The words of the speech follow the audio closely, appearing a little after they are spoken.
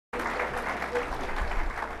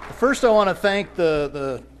First, I want to thank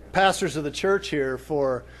the pastors of the church here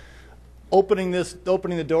for opening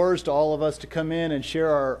the doors to all of us to come in and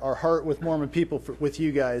share our heart with Mormon people with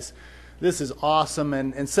you guys. This is awesome.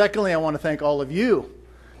 And secondly, I want to thank all of you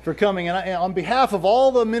for coming. And on behalf of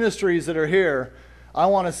all the ministries that are here, I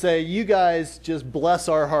want to say you guys just bless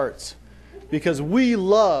our hearts because we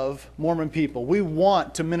love Mormon people. We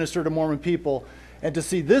want to minister to Mormon people. And to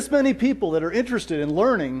see this many people that are interested in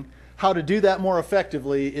learning how to do that more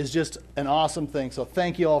effectively is just an awesome thing. So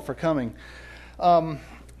thank you all for coming.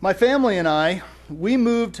 My family and I, we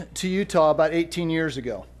moved to Utah about 18 years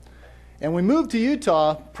ago. And we moved to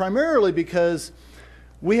Utah primarily because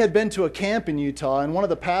we had been to a camp in Utah, and one of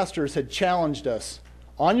the pastors had challenged us,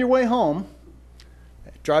 on your way home,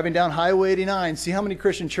 driving down Highway 89, see how many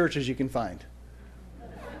Christian churches you can find.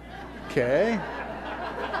 Okay.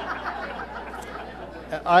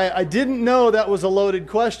 I didn't know that was a loaded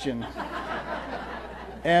question.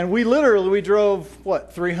 And we drove,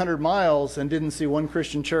 300 miles and didn't see one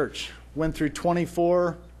Christian church. Went through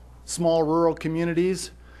 24 small rural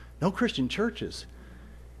communities, no Christian churches.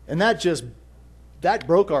 And that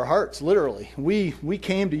broke our hearts, literally. We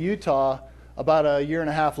came to Utah about a year and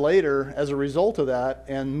a half later as a result of that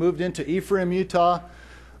and moved into Ephraim, Utah.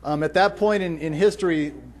 At that point in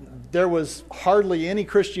history, there was hardly any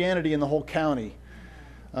Christianity in the whole county.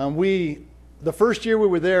 The first year we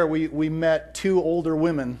were there, we met two older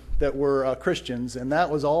women that were Christians, and that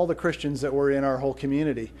was all the Christians that were in our whole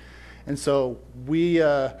community. And so we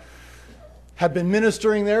have been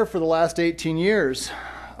ministering there for the last 18 years.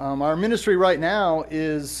 Our ministry right now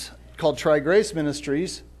is called Tri-Grace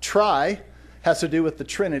Ministries. Tri has to do with the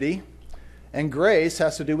Trinity, and grace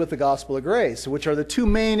has to do with the gospel of grace, which are the two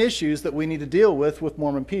main issues that we need to deal with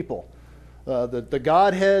Mormon people. The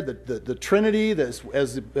Godhead, the Trinity,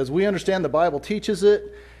 as we understand the Bible teaches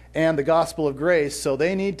it, and the gospel of grace. So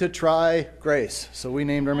they need to try grace. So we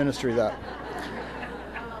named our ministry that.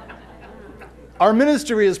 Our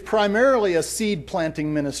ministry is primarily a seed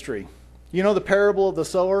planting ministry. You know the parable of the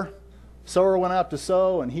sower? Sower went out to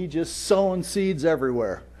sow, and he just sowing seeds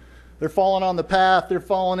everywhere. They're falling on the path, they're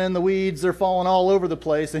falling in the weeds, they're falling all over the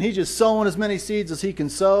place, and he's just sowing as many seeds as he can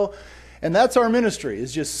sow. And that's our ministry,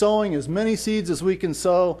 is just sowing as many seeds as we can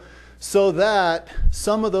sow so that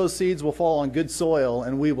some of those seeds will fall on good soil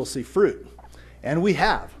and we will see fruit. And we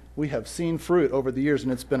have. We have seen fruit over the years,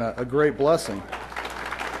 and it's been a great blessing.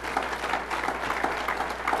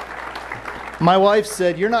 My wife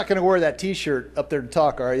said, "You're not going to wear that t-shirt up there to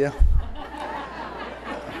talk, are you?"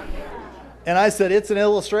 And I said, "It's an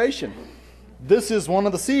illustration. This is one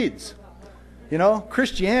of the seeds. You know,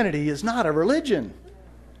 Christianity is not a religion.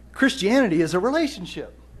 Christianity is a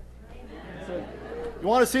relationship." So you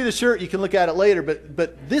want to see the shirt, you can look at it later,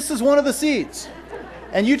 but this is one of the seeds.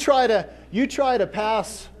 And you try to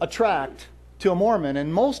pass a tract to a Mormon,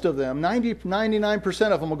 and most of them,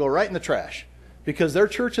 99% of them will go right in the trash because their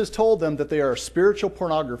church has told them that they are spiritual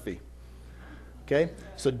pornography. Okay?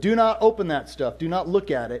 So do not open that stuff. Do not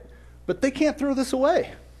look at it. But they can't throw this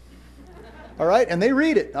away. All right? And they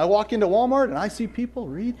read it. I walk into Walmart and I see people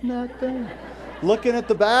reading that thing, looking at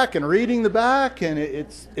the back and reading the back, and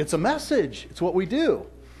it's a message. It's what we do.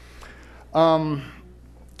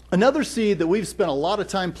 Another seed that we've spent a lot of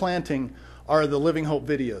time planting are the Living Hope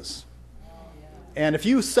videos. And if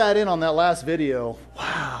you sat in on that last video,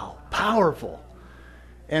 wow, powerful.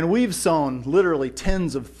 And we've sown literally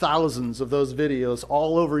tens of thousands of those videos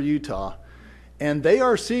all over Utah. And they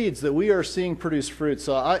are seeds that we are seeing produce fruit.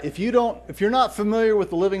 So if you're not familiar with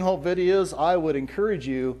the Living Hope videos, I would encourage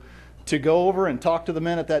you to go over and talk to the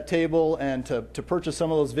men at that table and to purchase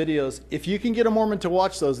some of those videos. If you can get a Mormon to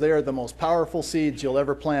watch those, they are the most powerful seeds you'll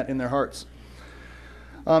ever plant in their hearts.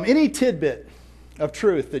 Any tidbit of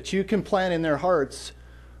truth that you can plant in their hearts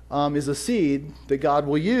is a seed that God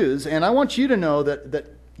will use. And I want you to know that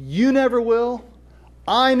you never will,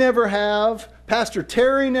 I never have, Pastor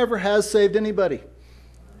Terry never has saved anybody.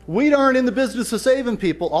 We aren't in the business of saving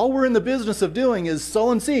people. All we're in the business of doing is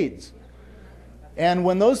sowing seeds. And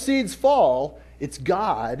when those seeds fall, it's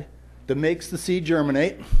God that makes the seed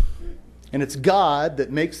germinate, and it's God that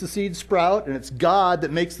makes the seed sprout, and it's God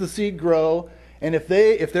that makes the seed grow. And if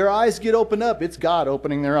their eyes get opened up, it's God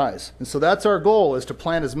opening their eyes. And so that's our goal, is to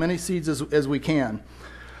plant as many seeds as we can.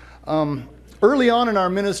 Early on in our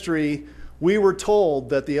ministry, we were told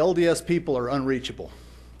that the LDS people are unreachable.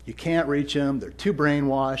 You can't reach them. They're too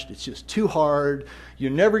brainwashed. It's just too hard. You're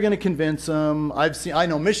never going to convince them. I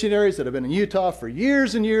know missionaries that have been in Utah for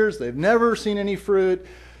years and years. They've never seen any fruit.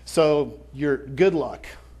 So you're good luck,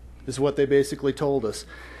 is what they basically told us.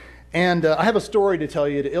 And I have a story to tell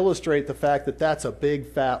you to illustrate the fact that that's a big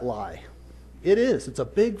fat lie. It is. It's a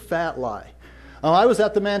big, fat lie. I was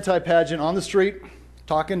at the Manti pageant on the street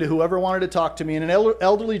talking to whoever wanted to talk to me, and an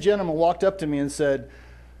elderly gentleman walked up to me and said,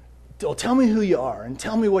 "Oh, tell me who you are and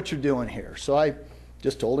tell me what you're doing here." So I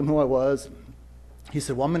just told him who I was. He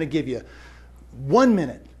said, "Well, I'm going to give you 1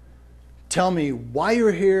 minute. Tell me why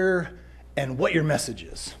you're here and what your message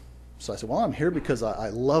is." So I said, "Well, I'm here because I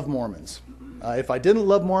love Mormons. If I didn't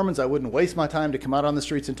love Mormons, I wouldn't waste my time to come out on the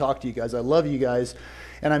streets and talk to you guys. I love you guys,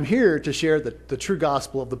 and I'm here to share the true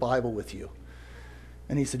gospel of the Bible with you."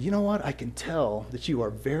 And he said, "You know what? I can tell that you are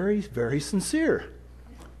very, very sincere.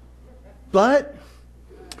 But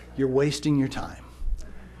you're wasting your time."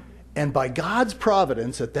 And by God's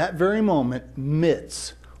providence, at that very moment,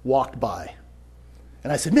 Mitz walked by.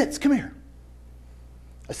 And I said, "Mitz, come here."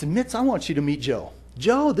 I said, "Mitz, I want you to meet Joe.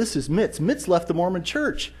 Joe, this is Mitz. Mitz left the Mormon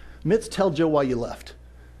church. Mitz, tell Joe why you left."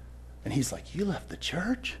 And he's like, "You left the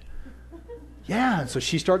church?" Yeah, and so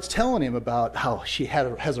she starts telling him about how she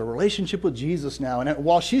has a relationship with Jesus now. And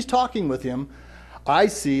while she's talking with him, I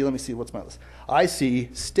see, let me see, what's my list? I see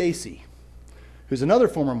Stacy, who's another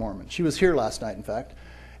former Mormon. She was here last night, in fact.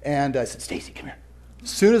 And I said, "Stacy, come here."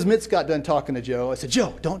 As soon as Mitz got done talking to Joe, I said,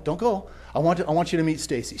 "Joe, don't go. I want you to meet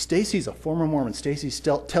Stacy. Stacy's a former Mormon. Stacy,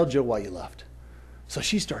 tell Joe why you left." So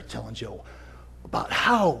she starts telling Joe about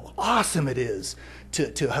how awesome it is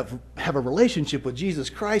to have a relationship with Jesus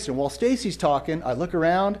Christ. And while Stacy's talking, I look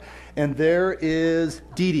around, and there is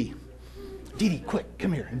Dee Dee. "Dee Dee, quick,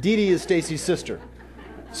 come here." And Dee Dee is Stacy's sister.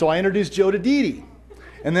 So I introduced Joe to Dee Dee.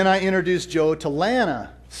 And then I introduced Joe to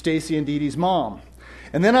Lana, Stacy and Dee Dee's mom.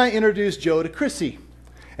 And then I introduced Joe to Chrissy.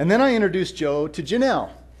 And then I introduced Joe to Janelle.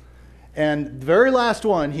 And the very last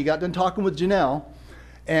one, he got done talking with Janelle,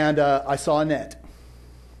 and I saw Annette.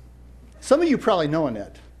 Some of you probably know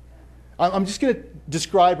Annette. I'm just going to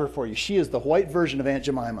describe her for you. She is the white version of Aunt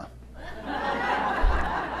Jemima.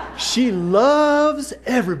 She loves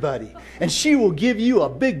everybody, and she will give you a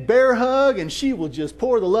big bear hug, and she will just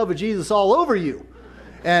pour the love of Jesus all over you.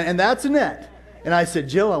 And that's Annette. And I said,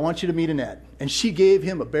 "Joe, I want you to meet Annette." And she gave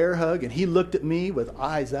him a bear hug, and he looked at me with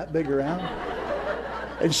eyes that big around.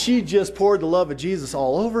 And she just poured the love of Jesus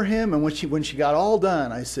all over him. And when she got all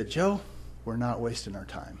done, I said, "Joe, we're not wasting our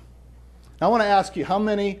time." Now, I want to ask you, how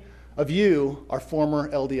many of you are former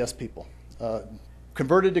LDS people,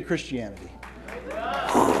 converted to Christianity?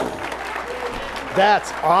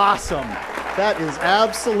 That's awesome. That is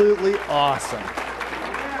absolutely awesome.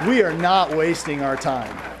 We are not wasting our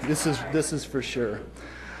time. This is for sure.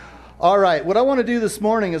 All right, what I want to do this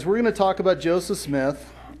morning is we're going to talk about Joseph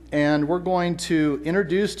Smith, and we're going to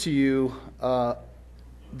introduce to you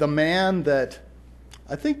the man that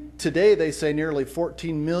I think today they say nearly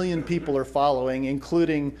 14 million people are following,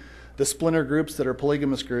 including the splinter groups that are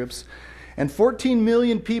polygamous groups. And 14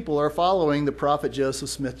 million people are following the prophet Joseph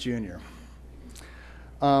Smith Jr.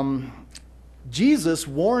 Jesus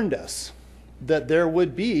warned us that there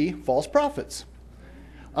would be false prophets.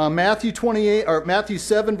 Matthew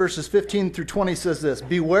 7 verses 15 through 20 says this: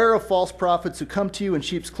 "Beware of false prophets who come to you in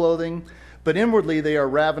sheep's clothing, but inwardly they are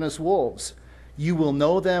ravenous wolves. You will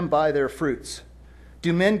know them by their fruits.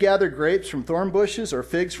 Do men gather grapes from thorn bushes or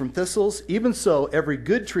figs from thistles? Even so, every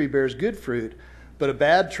good tree bears good fruit, but a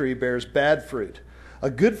bad tree bears bad fruit. A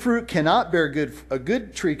good tree cannot bear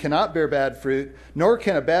bad fruit, nor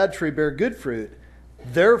can a bad tree bear good fruit.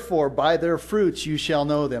 Therefore, by their fruits you shall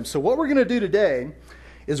know them." So what we're going to do today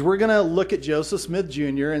is we're going to look at Joseph Smith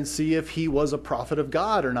Jr. and see if he was a prophet of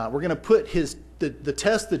God or not. We're going to put the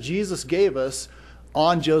test that Jesus gave us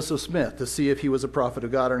on Joseph Smith to see if he was a prophet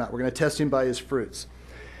of God or not. We're going to test him by his fruits.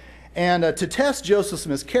 And to test Joseph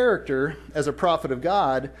Smith's character as a prophet of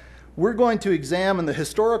God, we're going to examine the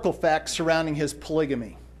historical facts surrounding his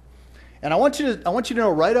polygamy. And I want you to know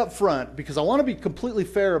right up front, because I want to be completely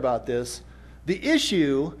fair about this, the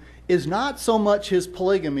issue is not so much his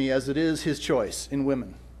polygamy as it is his choice in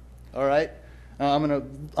women. All right? I'm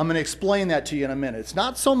going to explain that to you in a minute. It's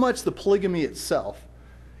not so much the polygamy itself,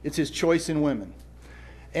 it's his choice in women.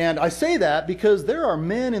 And I say that because there are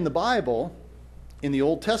men in the Bible, in the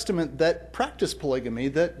Old Testament, that practice polygamy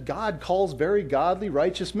that God calls very godly,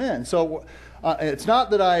 righteous men. So it's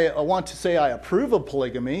not that I want to say I approve of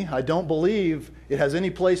polygamy. I don't believe it has any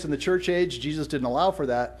place in the church age. Jesus didn't allow for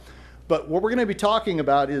that. But what we're going to be talking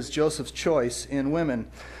about is Joseph's choice in women.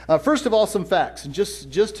 First of all, some facts. And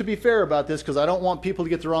just to be fair about this, because I don't want people to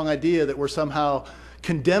get the wrong idea that we're somehow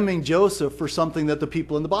condemning Joseph for something that the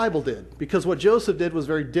people in the Bible did. Because what Joseph did was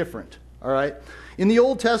very different. All right? In the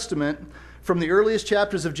Old Testament, from the earliest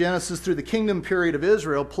chapters of Genesis through the kingdom period of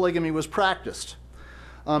Israel, polygamy was practiced.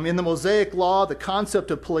 In the Mosaic law, the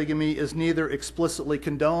concept of polygamy is neither explicitly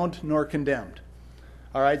condoned nor condemned.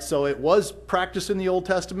 All right, so it was practiced in the Old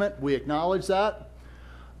Testament. We acknowledge that.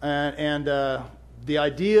 And the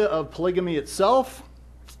idea of polygamy itself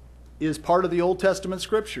is part of the Old Testament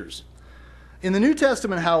scriptures. In the New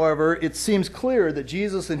Testament, however, it seems clear that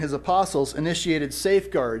Jesus and his apostles initiated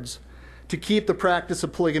safeguards to keep the practice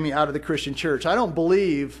of polygamy out of the Christian church. I don't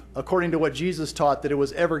believe, according to what Jesus taught, that it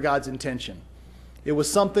was ever God's intention. It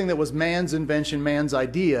was something that was man's invention, man's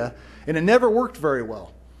idea, and it never worked very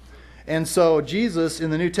well. And so Jesus, in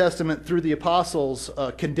the New Testament, through the apostles,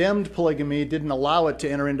 condemned polygamy, didn't allow it to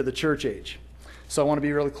enter into the church age. So I want to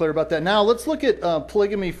be really clear about that. Now let's look at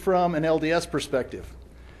polygamy from an LDS perspective.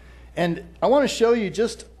 And I want to show you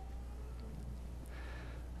just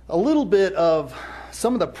a little bit of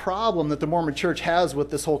some of the problem that the Mormon church has with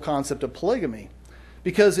this whole concept of polygamy.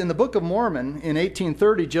 Because in the Book of Mormon, in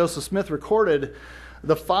 1830, Joseph Smith recorded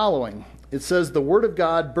the following. It says, "The word of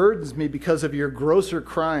God burdens me because of your grosser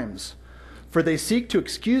crimes, for they seek to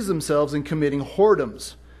excuse themselves in committing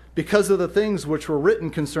whoredoms, because of the things which were written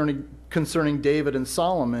concerning David and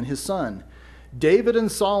Solomon, his son. David and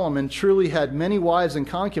Solomon truly had many wives and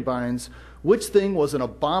concubines, which thing was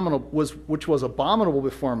abominable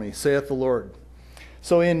before me, saith the Lord."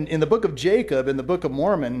 So in the book of Jacob, in the Book of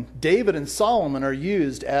Mormon, David and Solomon are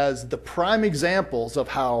used as the prime examples of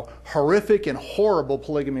how horrific and horrible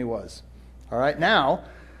polygamy was. All right, now,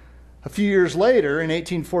 a few years later, in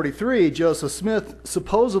 1843, Joseph Smith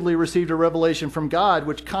supposedly received a revelation from God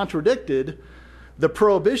which contradicted the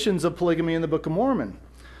prohibitions of polygamy in the Book of Mormon.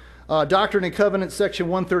 Doctrine and Covenants, section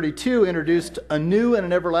 132, introduced a new and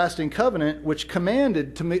an everlasting covenant which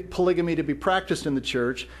commanded polygamy to be practiced in the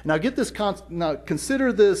church. Now,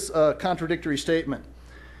 consider this contradictory statement.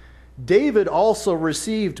 David also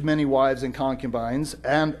received many wives and concubines,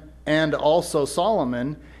 and also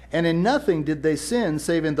Solomon, and in nothing did they sin,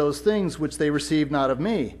 save in those things which they received not of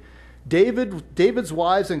me. David's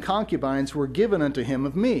wives and concubines were given unto him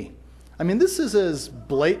of me. I mean, this is as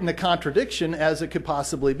blatant a contradiction as it could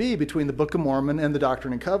possibly be between the Book of Mormon and the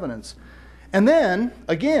Doctrine and Covenants. And then,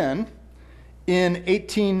 again, in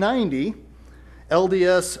 1890,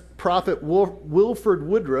 LDS prophet Wilford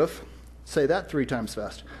Woodruff, say that 3 times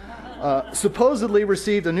fast, supposedly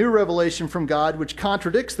received a new revelation from God which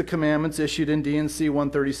contradicts the commandments issued in D&C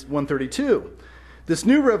 132. This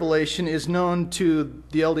new revelation is known to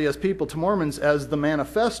the LDS people, to Mormons, as the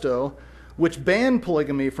Manifesto, which banned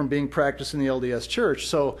polygamy from being practiced in the LDS church.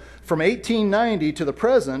 So from 1890 to the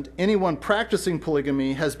present, anyone practicing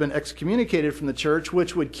polygamy has been excommunicated from the church,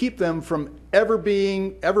 which would keep them from ever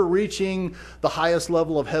reaching the highest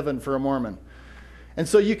level of heaven for a Mormon. And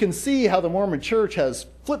so you can see how the Mormon church has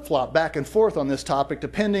flip-flopped back and forth on this topic,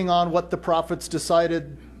 depending on what the prophets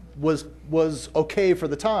decided was okay for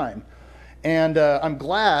the time. And I'm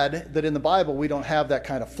glad that in the Bible we don't have that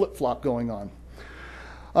kind of flip-flop going on.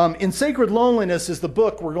 In Sacred Loneliness is the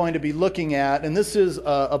book we're going to be looking at, and this is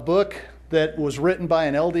a book that was written by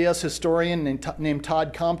an LDS historian named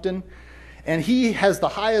Todd Compton, and he has the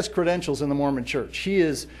highest credentials in the Mormon church. He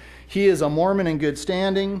is a Mormon in good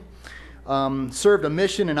standing, served a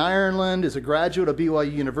mission in Ireland, is a graduate of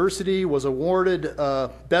BYU University, was awarded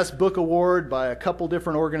Best Book Award by a couple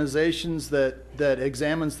different organizations that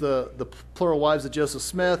examines the plural wives of Joseph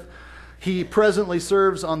Smith. He presently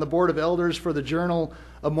serves on the board of elders for the Journal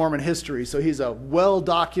of Mormon History. So he's a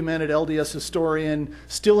well-documented LDS historian,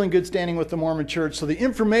 still in good standing with the Mormon church. So the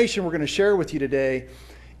information we're going to share with you today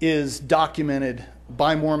is documented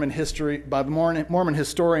by Mormon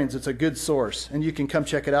historians. It's a good source, and you can come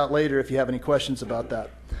check it out later if you have any questions about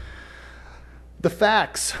that. The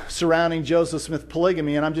facts surrounding Joseph Smith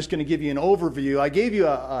polygamy, and I'm just going to give you an overview. I gave you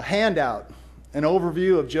a handout, an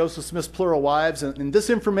overview of Joseph Smith's plural wives, and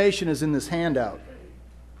this information is in this handout.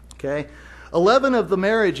 Okay? 11 of the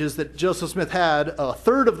marriages that Joseph Smith had, a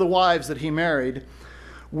third of the wives that he married,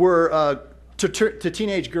 were to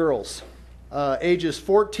teenage girls, ages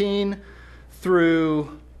 14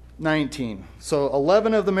 through 19. So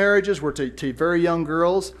 11 of the marriages were to very young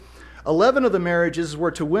girls. 11 of the marriages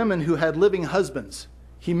were to women who had living husbands.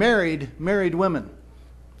 He married women.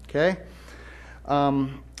 Okay?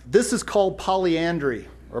 This is called polyandry,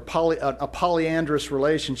 or a polyandrous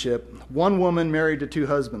relationship. One woman married to 2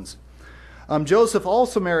 husbands. Joseph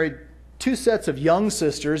also married 2 sets of young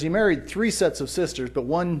sisters. He married 3 sets of sisters, but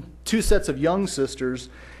 2 sets of young sisters.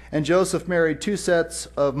 And Joseph married 2 sets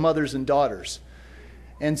of mothers and daughters.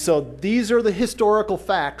 And so these are the historical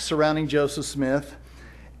facts surrounding Joseph Smith.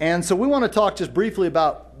 And so we want to talk just briefly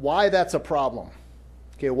about why that's a problem.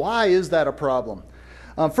 Okay, why is that a problem?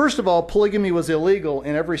 First of all, polygamy was illegal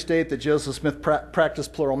in every state that Joseph Smith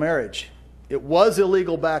practiced plural marriage. It was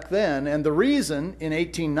illegal back then, and the reason in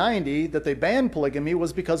 1890 that they banned polygamy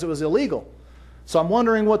was because it was illegal. So I'm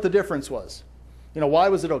wondering what the difference was. Why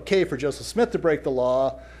was it okay for Joseph Smith to break the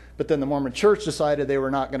law, but then the Mormon Church decided they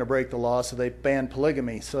were not going to break the law, so they banned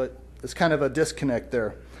polygamy. So it's kind of a disconnect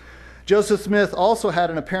there. Joseph Smith also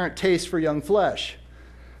had an apparent taste for young flesh,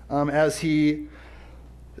 as he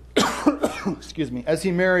as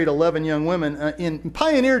he married 11 young women. In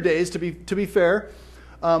pioneer days, to be fair,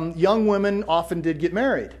 young women often did get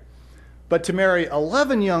married. But to marry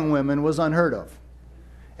 11 young women was unheard of.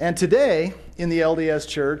 And today, in the LDS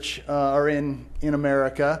Church, or in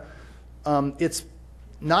America, it's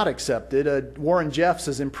not accepted. Warren Jeffs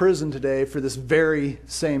is in prison today for this very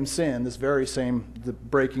same sin, the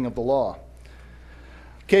breaking of the law.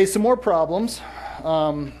 Okay, some more problems.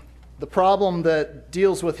 The problem that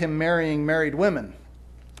deals with him marrying married women.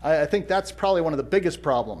 I think that's probably one of the biggest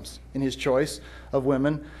problems in his choice of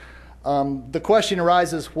women. The question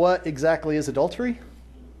arises, what exactly is adultery?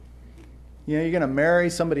 You're going to marry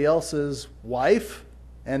somebody else's wife,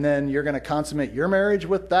 and then you're going to consummate your marriage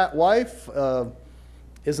with that wife?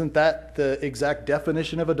 Isn't that the exact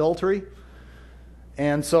definition of adultery?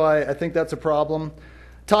 And so I think that's a problem.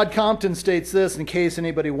 Todd Compton states this, in case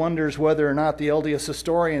anybody wonders whether or not the LDS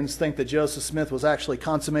historians think that Joseph Smith was actually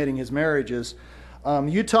consummating his marriages.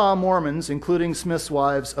 Utah Mormons, including Smith's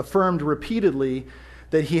wives, affirmed repeatedly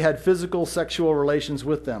that he had physical sexual relations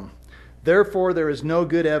with them. Therefore, there is no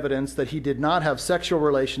good evidence that he did not have sexual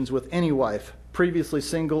relations with any wife, previously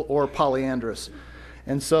single or polyandrous.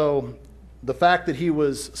 And so the fact that he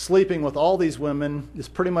was sleeping with all these women is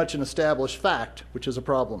pretty much an established fact, which is a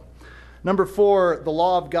problem. Number 4, the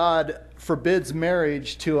law of God forbids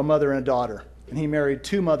marriage to a mother and a daughter. And he married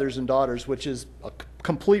 2 mothers and daughters, which is a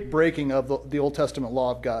complete breaking of the Old Testament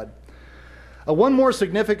law of God. One more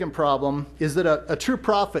significant problem is that a true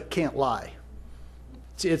prophet can't lie.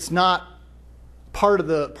 It's not part of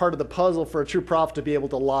the puzzle for a true prophet to be able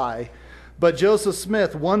to lie. But Joseph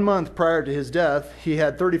Smith, 1 month prior to his death, he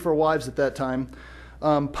had 34 wives at that time,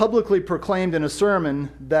 publicly proclaimed in a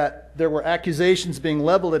sermon that there were accusations being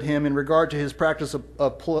leveled at him in regard to his practice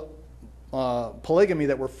of polygamy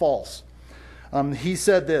that were false. He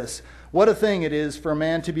said this, "What a thing it is for a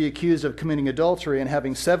man to be accused of committing adultery and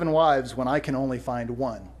having 7 wives when I can only find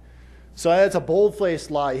 1. So that's a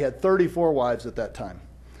bold-faced lie. He had 34 wives at that time.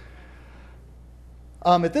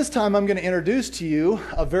 At this time, I'm going to introduce to you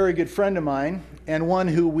a very good friend of mine and one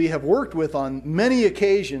who we have worked with on many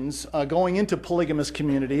occasions going into polygamous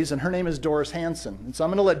communities, and her name is Doris Hanson. And so I'm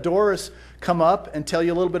going to let Doris come up and tell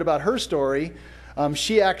you a little bit about her story.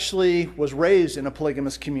 She actually was raised in a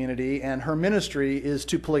polygamous community, and her ministry is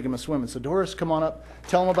to polygamous women. So Doris, come on up.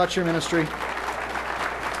 Tell them about your ministry.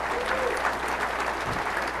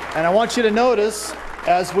 And I want you to notice,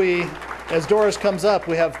 as Doris comes up,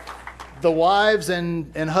 we have the wives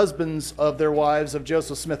and husbands of their wives of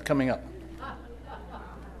Joseph Smith coming up.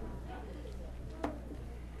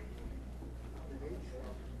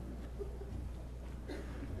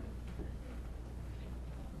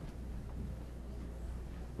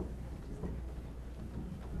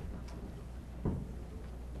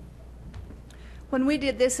 When we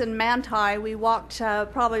did this in Manti, we walked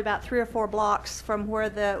probably about 3 or 4 blocks from where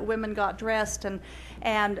the women got dressed,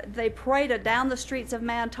 and they paraded down the streets of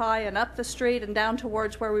Manti and up the street and down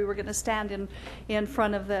towards where we were going to stand in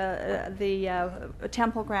front of the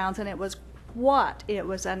temple grounds, and it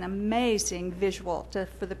was an amazing visual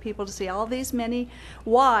for the people to see all these many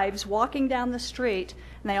wives walking down the street,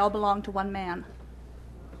 and they all belonged to one man.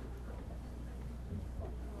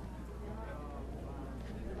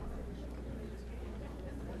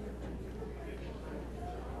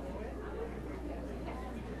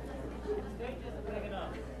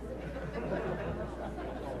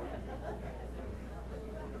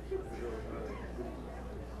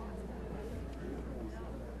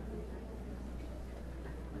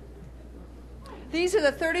 These are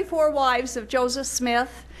the 34 wives of Joseph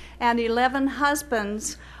Smith and 11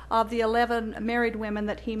 husbands of the 11 married women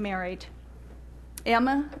that he married.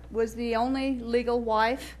 Emma was the only legal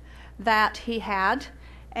wife that he had,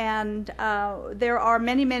 and there are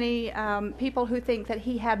many people who think that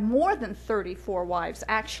he had more than 34 wives,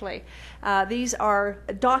 actually. These are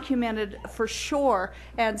documented for sure,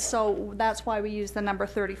 and so that's why we use the number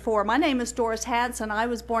 34. My name is Doris Hanson. I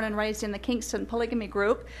was born and raised in the Kingston Polygamy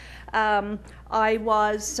Group. I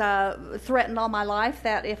was threatened all my life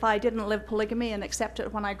that if I didn't live polygamy and accept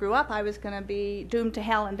it when I grew up, I was going to be doomed to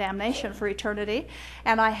hell and damnation for eternity.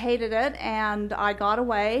 And I hated it, and I got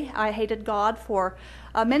away. I hated God for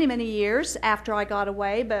many, many years after I got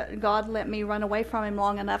away, but God let me run away from him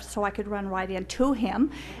long enough so I could run right into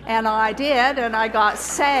him. And I did, and I got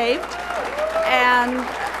saved. And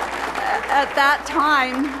at that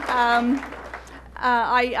time,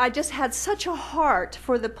 I just had such a heart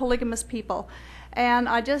for the polygamous people. And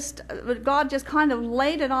God just kind of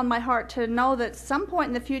laid it on my heart to know that at some point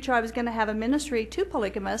in the future I was going to have a ministry to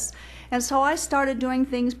polygamists. And so I started doing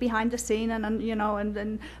things behind the scene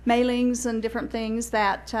and mailings and different things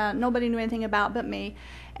that nobody knew anything about but me.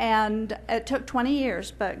 And it took 20 years,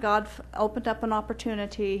 but God opened up an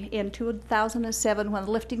opportunity in 2007 when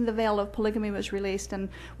Lifting the Veil of Polygamy was released, and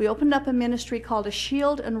we opened up a ministry called a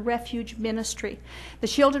Shield and Refuge Ministry. The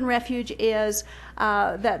Shield and Refuge is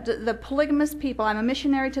that the polygamous people, I'm a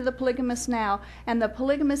missionary to the polygamists now, and the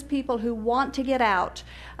polygamous people who want to get out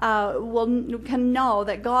can know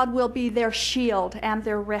that God will be their shield and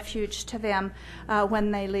their refuge to them when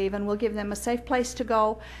they leave, and we'll give them a safe place to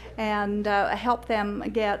go and help them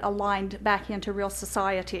get aligned back into real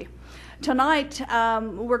society. Tonight,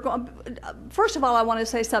 we're going. First of all, I want to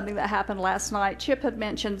say something that happened last night. Chip had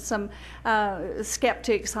mentioned some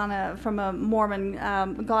skeptics from a Mormon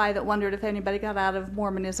guy that wondered if anybody got out of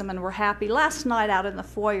Mormonism and were happy. Last night, out in the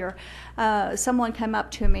foyer, someone came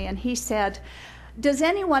up to me and he said, "Does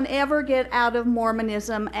anyone ever get out of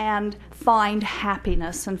Mormonism and find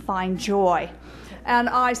happiness and find joy?" And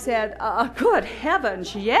I said, good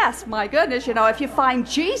heavens, yes, my goodness. If you find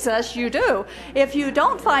Jesus, you do. If you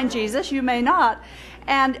don't find Jesus, you may not.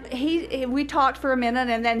 And we talked for a minute,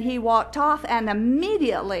 and then he walked off, and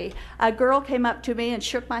immediately a girl came up to me and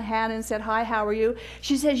shook my hand and said, "Hi, how are you?"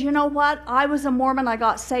 She says, "You know what? I was a Mormon. I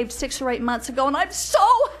got saved 6 or 8 months ago, and I'm so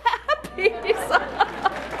happy."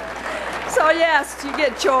 So yes, you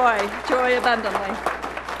get joy abundantly.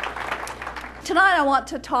 Tonight I want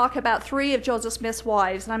to talk about 3 of Joseph Smith's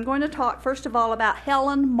wives, and I'm going to talk first of all about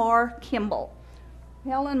Helen Mar Kimball.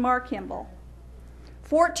 Helen Mar Kimball.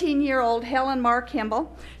 14-year-old Helen Mar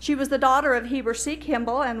Kimball. She was the daughter of Heber C.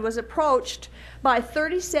 Kimball and was approached by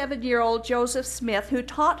 37-year-old Joseph Smith, who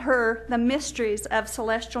taught her the mysteries of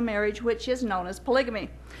celestial marriage, which is known as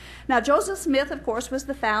polygamy. Now, Joseph Smith, of course, was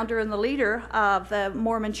the founder and the leader of the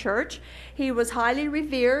Mormon Church. He was highly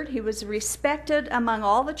revered. He was respected among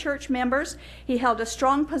all the church members. He held a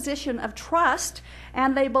strong position of trust,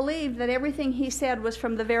 and they believed that everything he said was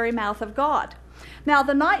from the very mouth of God. Now,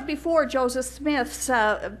 the night before Joseph Smith's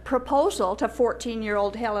proposal to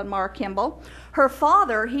 14-year-old Helen Mar Kimball, her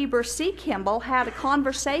father, Heber C. Kimball, had a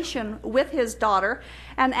conversation with his daughter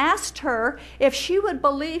and asked her if she would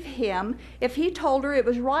believe him if he told her it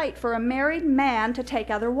was right for a married man to take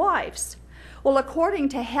other wives. Well, according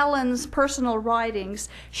to Helen's personal writings,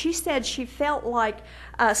 she said she felt like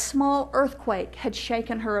a small earthquake had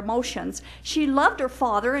shaken her emotions. She loved her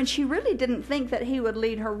father, and she really didn't think that he would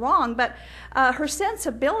lead her wrong, but her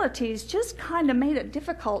sensibilities just kind of made it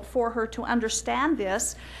difficult for her to understand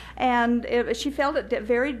this, and she felt it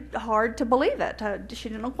very hard to believe it. She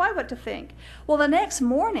didn't know quite what to think. Well, the next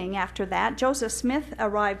morning after that, Joseph Smith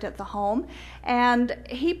arrived at the home, and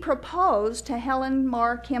he proposed to Helen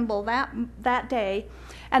Mar Kimball that day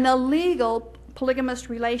an illegal polygamous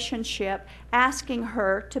relationship, asking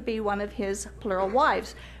her to be one of his plural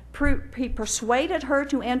wives. He persuaded her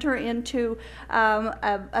to enter into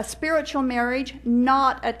a spiritual marriage,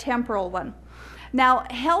 not a temporal one. Now,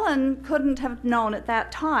 Helen couldn't have known at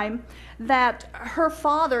that time that her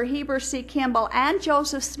father, Heber C. Kimball, and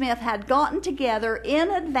Joseph Smith had gotten together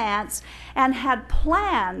in advance and had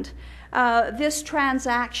planned this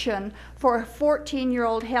transaction for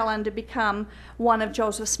 14-year-old Helen to become one of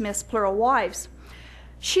Joseph Smith's plural wives.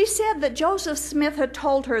 She said that Joseph Smith had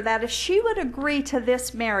told her that if she would agree to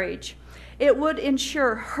this marriage, it would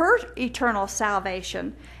ensure her eternal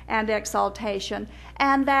salvation and exaltation,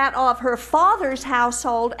 and that of her father's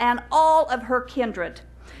household and all of her kindred.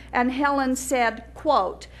 And Helen said,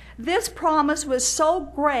 quote, "This promise was so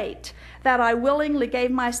great that I willingly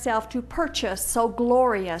gave myself to purchase so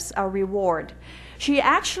glorious a reward." She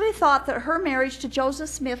actually thought that her marriage to Joseph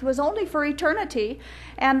Smith was only for eternity,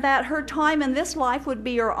 and that her time in this life would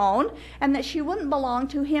be her own, and that she wouldn't belong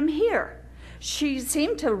to him here. She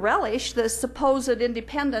seemed to relish the supposed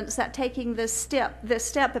independence that taking this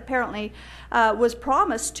step apparently was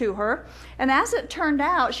promised to her. And as it turned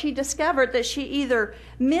out, she discovered that she either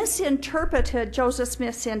misinterpreted Joseph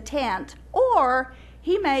Smith's intent, or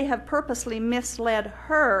he may have purposely misled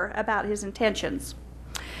her about his intentions.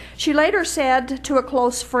 She later said to a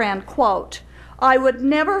close friend, quote, "I would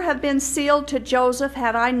never have been sealed to Joseph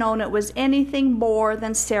had I known it was anything more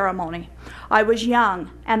than ceremony. I was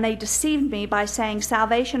young, and they deceived me by saying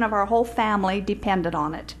salvation of our whole family depended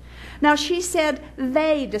on it." Now, she said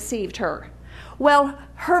they deceived her. Well,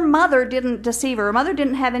 her mother didn't deceive her. Her mother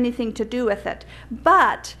didn't have anything to do with it.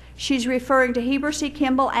 But she's referring to Heber C.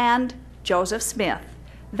 Kimball and Joseph Smith.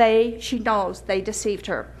 She knows they deceived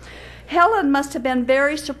her. Helen must have been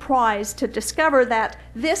very surprised to discover that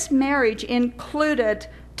this marriage included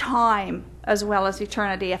time as well as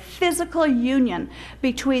eternity, a physical union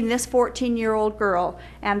between this 14-year-old girl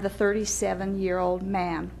and the 37-year-old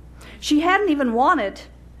man. She hadn't even wanted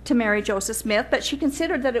to marry Joseph Smith, but she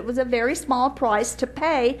considered that it was a very small price to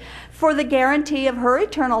pay for the guarantee of her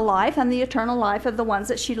eternal life and the eternal life of the ones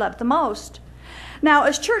that she loved the most. Now,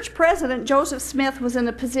 as church president, Joseph Smith was in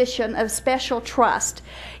a position of special trust,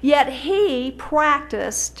 yet he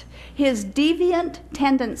practiced his deviant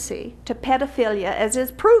tendency to pedophilia, as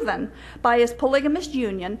is proven by his polygamous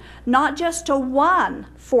union, not just to one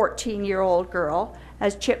 14-year-old girl,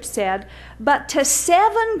 as Chip said, but to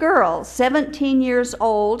 7 girls, 17 years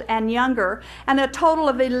old and younger, and a total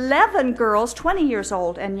of 11 girls, 20 years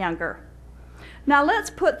old and younger. Now, let's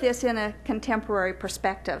put this in a contemporary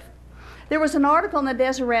perspective. There was an article in the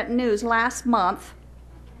Deseret News last month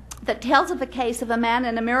that tells of the case of a man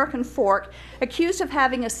in American Fork accused of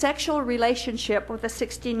having a sexual relationship with a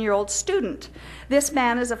 16-year-old student. This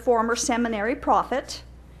man is a former seminary prophet.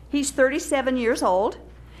 He's 37 years old.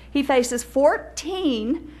 He faces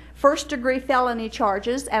 14 first-degree felony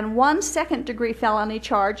charges and 1 second-degree felony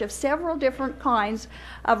charge of several different kinds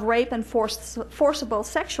of rape and forcible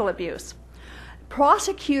sexual abuse.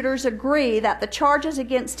 Prosecutors agree that the charges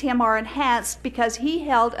against him are enhanced because he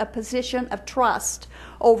held a position of trust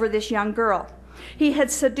over this young girl. He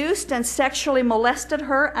had seduced and sexually molested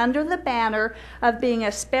her under the banner of being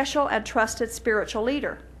a special and trusted spiritual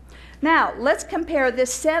leader. Now, let's compare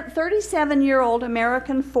this 37-year-old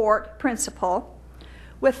American Fork principal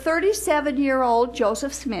with 37-year-old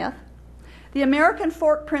Joseph Smith. The American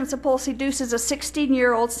Fork principal seduces a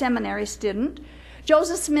 16-year-old seminary student.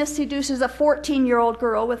 Joseph Smith seduces a 14-year-old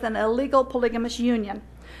girl with an illegal polygamous union.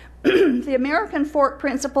 The American Fork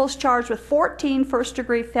principal is charged with 14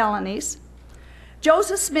 first-degree felonies.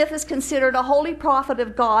 Joseph Smith is considered a holy prophet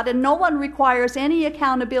of God, and no one requires any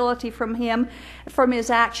accountability from him, from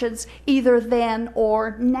his actions, either then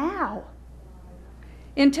or now.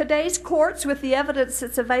 In today's courts, with the evidence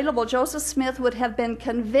that's available, Joseph Smith would have been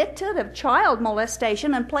convicted of child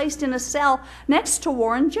molestation and placed in a cell next to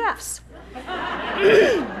Warren Jeffs.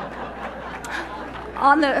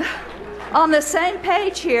 On the same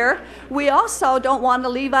page here, we also don't want to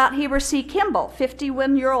leave out Heber C. Kimball.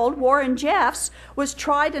 51-year-old Warren Jeffs was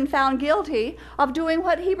tried and found guilty of doing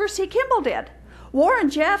what Heber C. Kimball did. Warren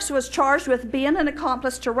Jeffs was charged with being an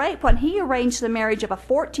accomplice to rape when he arranged the marriage of a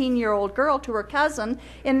 14-year-old girl to her cousin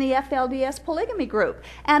in the FLDS polygamy group.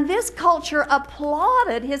 And this culture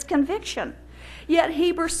applauded his conviction. Yet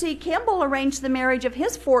Heber C. Kimball arranged the marriage of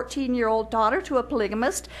his 14-year-old daughter to a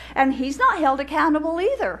polygamist, and he's not held accountable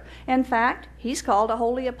either. In fact, he's called a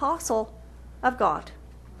holy apostle of God.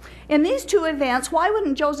 In these two events, why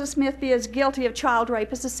wouldn't Joseph Smith be as guilty of child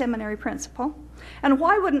rape as a seminary principal? And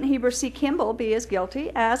why wouldn't Heber C. Kimball be as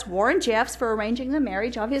guilty as Warren Jeffs for arranging the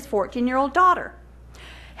marriage of his 14-year-old daughter?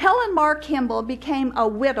 Helen Mar Kimball became a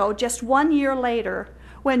widow just 1 year later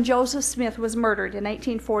when Joseph Smith was murdered in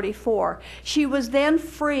 1844. She was then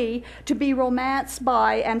free to be romanced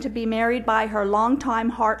by and to be married by her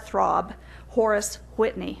longtime heartthrob, Horace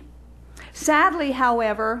Whitney. Sadly,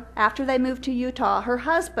 however, after they moved to Utah, her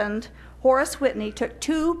husband, Horace Whitney, took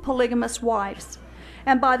 2 polygamous wives.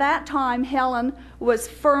 And by that time, Helen was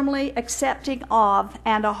firmly accepting of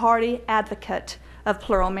and a hearty advocate of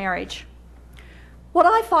plural marriage. What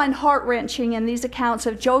I find heart-wrenching in these accounts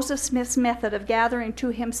of Joseph Smith's method of gathering to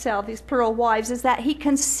himself these plural wives is that he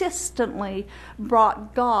consistently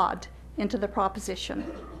brought God into the proposition.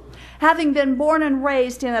 Having been born and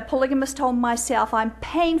raised in a polygamist home myself, I'm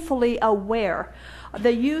painfully aware of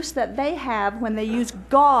the use that they have when they use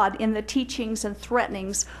God in the teachings and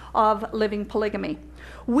threatenings of living polygamy.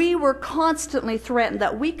 We were constantly threatened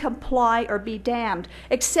that we comply or be damned,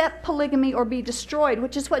 accept polygamy or be destroyed,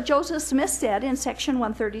 which is what Joseph Smith said in section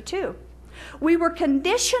 132. We were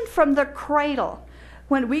conditioned from the cradle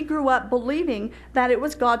when we grew up believing that it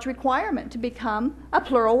was God's requirement to become a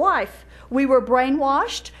plural wife. We were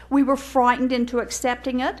brainwashed. We were frightened into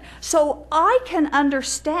accepting it. So I can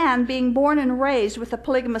understand being born and raised with a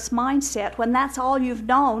polygamous mindset when that's all you've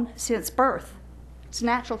known since birth. It's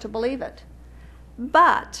natural to believe it.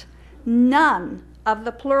 But none of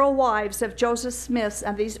the plural wives of Joseph Smith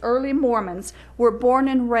and these early Mormons were born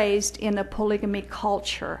and raised in a polygamy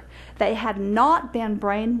culture. They had not been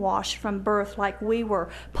brainwashed from birth like we were.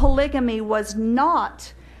 Polygamy was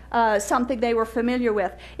not something they were familiar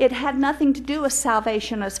with. It had nothing to do with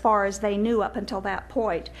salvation as far as they knew up until that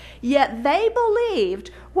point. Yet they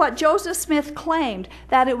believed what Joseph Smith claimed,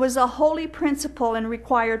 that it was a holy principle and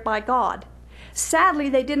required by God. Sadly,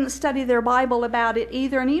 they didn't study their Bible about it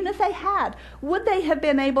either, and even if they had, would they have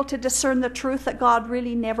been able to discern the truth that God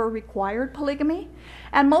really never required polygamy?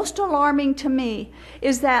 And most alarming to me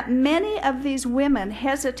is that many of these women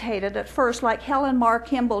hesitated at first, like Helen Mar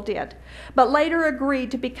Kimball did, but later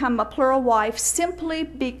agreed to become a plural wife simply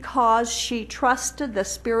because she trusted the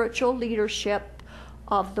spiritual leadership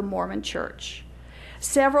of the Mormon Church.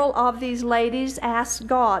 Several of these ladies asked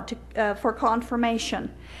God for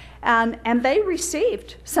confirmation, and they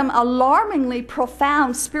received some alarmingly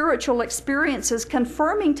profound spiritual experiences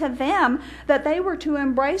confirming to them that they were to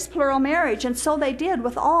embrace plural marriage, and so they did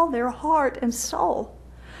with all their heart and soul.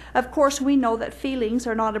 Of course, we know that feelings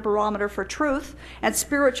are not a barometer for truth, and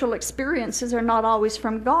spiritual experiences are not always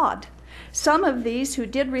from God. Some of these who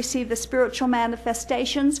did receive the spiritual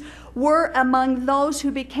manifestations were among those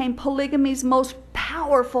who became polygamy's most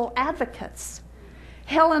powerful advocates.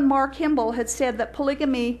 Helen Mar Kimball had said that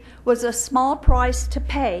polygamy was a small price to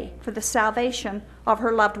pay for the salvation of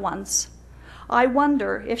her loved ones. I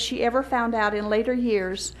wonder if she ever found out in later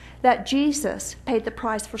years that Jesus paid the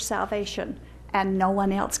price for salvation and no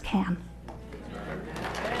one else can.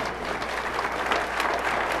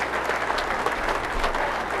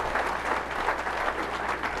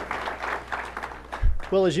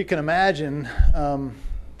 Well, as you can imagine,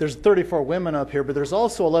 there's 34 women up here, but there's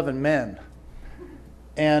also 11 men.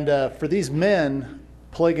 And for these men,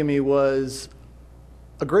 polygamy was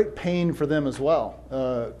a great pain for them as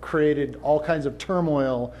well. Created all kinds of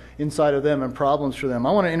turmoil inside of them and problems for them.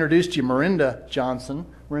 I want to introduce to you Miranda Johnson.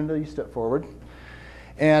 Miranda, you step forward.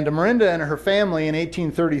 And Miranda and her family in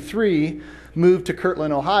 1833 moved to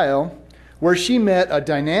Kirtland, Ohio, where she met a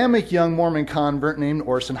dynamic young Mormon convert named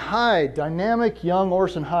Orson Hyde. Dynamic young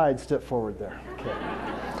Orson Hyde, step forward there. Okay.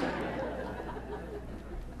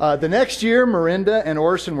 The next year, Miranda and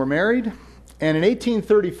Orson were married, and in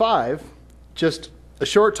 1835, just a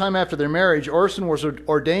short time after their marriage, Orson was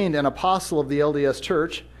ordained an apostle of the LDS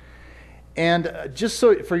Church. And just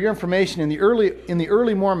so for your information, in the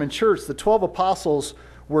early Mormon Church, the 12 apostles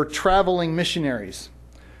were traveling missionaries,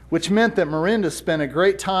 which meant that Miranda spent a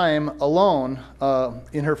great time alone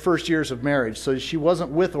in her first years of marriage. So she wasn't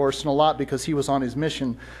with Orson a lot because he was on his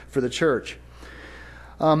mission for the church.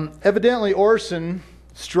 Evidently, Orson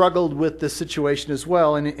struggled with this situation as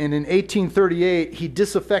well. And in 1838, he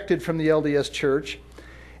disaffected from the LDS Church,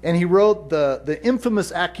 and he wrote the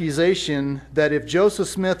infamous accusation that if Joseph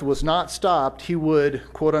Smith was not stopped, he would,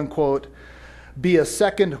 quote unquote, be a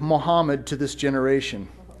second Muhammad to this generation.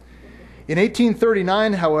 In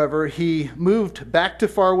 1839, however, he moved back to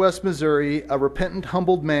far west Missouri, a repentant,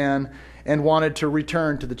 humbled man, and wanted to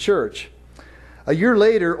return to the church. A year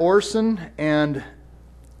later, Orson and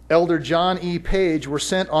Elder John E. Page were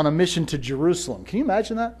sent on a mission to Jerusalem. Can you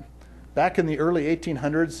imagine that? Back in the early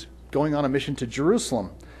 1800s, going on a mission to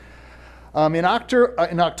Jerusalem. In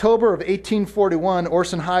October of 1841,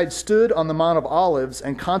 Orson Hyde stood on the Mount of Olives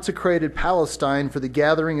and consecrated Palestine for the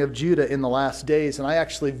gathering of Judah in the last days. And I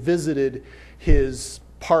actually visited his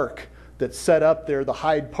park that's set up there, the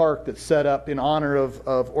Hyde Park that's set up in honor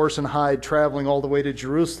of Orson Hyde traveling all the way to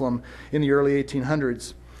Jerusalem in the early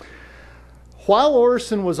 1800s. While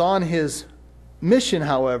Orson was on his mission,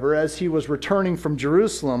 however, as he was returning from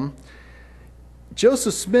Jerusalem,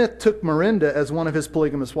 Joseph Smith took Miranda as one of his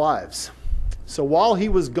polygamous wives. So while he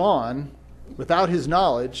was gone, without his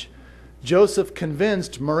knowledge, Joseph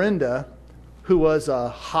convinced Miranda, who was a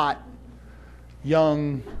hot,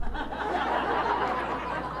 young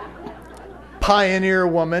pioneer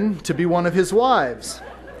woman, to be one of his wives.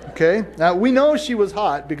 Okay? Now, we know she was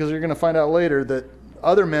hot because you're going to find out later that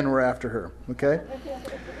other men were after her. Okay?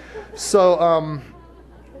 So,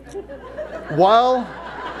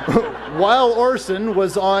 while Orson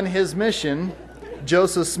was on his mission,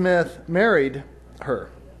 Joseph Smith married her.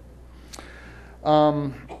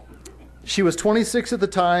 She was 26 at the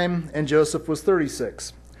time, and Joseph was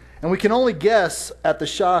 36. And we can only guess at the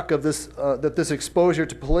shock of this that this exposure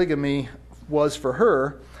to polygamy was for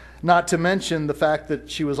her, not to mention the fact that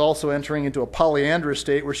she was also entering into a polyandrous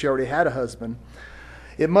state where she already had a husband.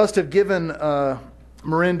 It must have given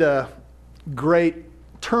Miranda great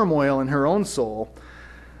turmoil in her own soul.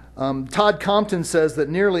 Todd Compton says that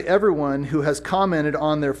nearly everyone who has commented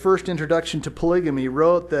on their first introduction to polygamy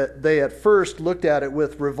wrote that they at first looked at it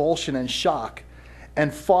with revulsion and shock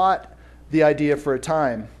and fought the idea for a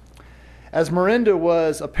time. As Miranda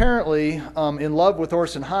was apparently in love with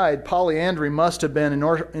Orson Hyde, polyandry must have been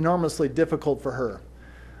enormously difficult for her.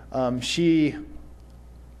 She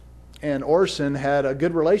and Orson had a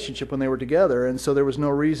good relationship when they were together, and so there was no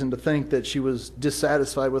reason to think that she was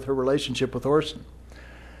dissatisfied with her relationship with Orson.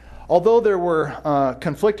 Although there were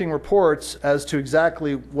conflicting reports as to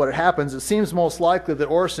exactly what happens, it seems most likely that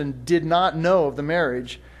Orson did not know of the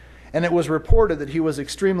marriage, and it was reported that he was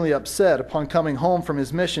extremely upset upon coming home from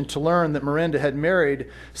his mission to learn that Miranda had married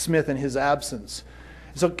Smith in his absence.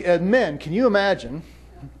 So, men, can you imagine,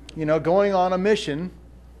 going on a mission,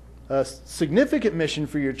 a significant mission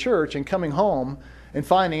for your church, and coming home and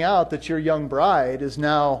finding out that your young bride is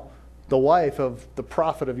now the wife of the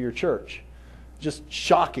prophet of your church? Just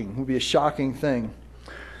shocking. It would be a shocking thing.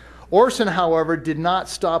 Orson, however, did not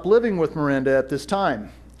stop living with Miranda at this time.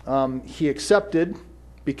 He accepted,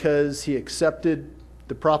 because he accepted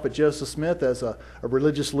the prophet Joseph Smith as a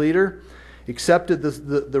religious leader, accepted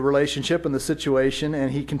the relationship and the situation,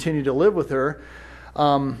 and he continued to live with her.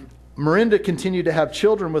 Miranda continued to have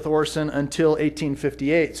children with Orson until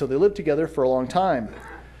 1858, so they lived together for a long time.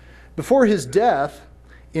 Before his death,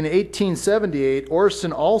 in 1878,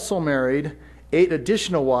 Orson also married 8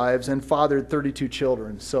 additional wives and fathered 32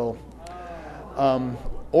 children. So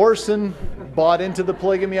Orson bought into the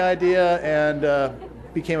polygamy idea and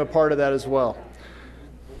became a part of that as well.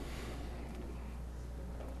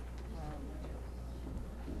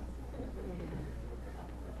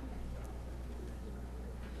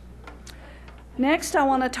 Next, I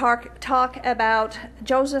want to talk about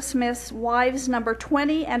Joseph Smith's wives number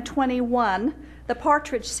 20 and 21, the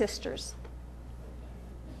Partridge sisters.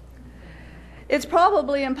 It's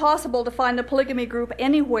probably impossible to find a polygamy group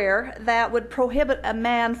anywhere that would prohibit a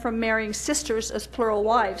man from marrying sisters as plural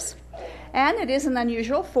wives. And it isn't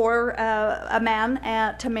unusual for a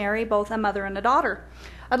man to marry both a mother and a daughter.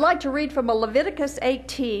 I'd like to read from Leviticus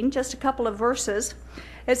 18, just a couple of verses.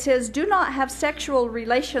 It says, "Do not have sexual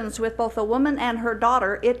relations with both a woman and her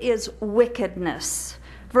daughter. It is wickedness."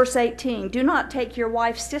 Verse 18, "Do not take your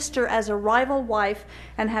wife's sister as a rival wife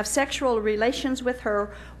and have sexual relations with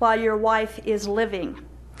her while your wife is living."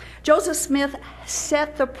 Joseph Smith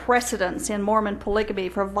set the precedence in Mormon polygamy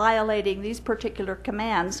for violating these particular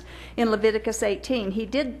commands in Leviticus 18. He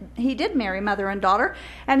did marry mother and daughter,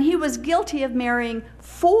 and he was guilty of marrying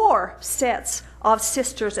 4 sets of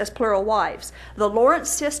sisters as plural wives. The Lawrence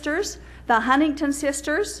sisters, the Huntington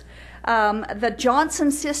sisters, the Johnson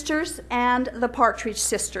sisters, and the Partridge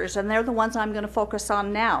sisters, and they're the ones I'm going to focus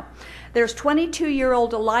on now. There's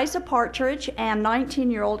 22-year-old Eliza Partridge and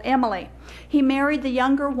 19-year-old Emily. He married the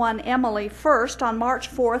younger one, Emily, first on March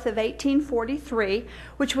 4th of 1843,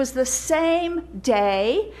 which was the same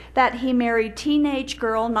day that he married teenage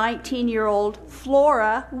girl, 19-year-old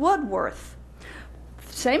Flora Woodworth.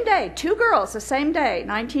 Same day, 2 girls the same day,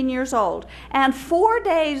 19 years old. And 4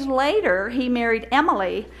 days later, he married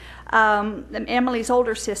Emily, Emily's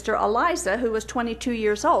older sister, Eliza, who was 22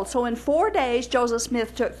 years old. So in 4 days, Joseph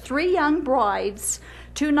Smith took 3 young brides,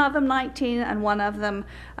 2 of them 19 and 1 of them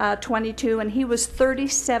 22, and he was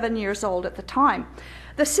 37 years old at the time.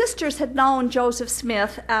 The sisters had known Joseph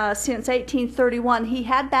Smith since 1831. He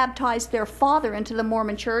had baptized their father into the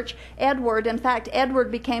Mormon church, Edward. In fact,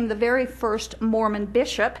 Edward became the very first Mormon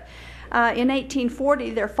bishop. In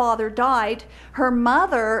 1840, their father died. Their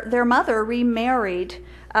mother remarried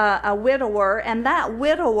a widower, and that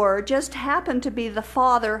widower just happened to be the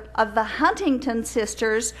father of the Huntington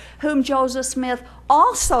sisters, whom Joseph Smith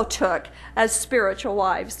also took as spiritual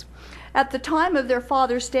wives. At the time of their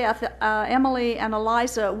father's death, Emily and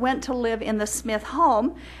Eliza went to live in the Smith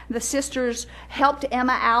home. The sisters helped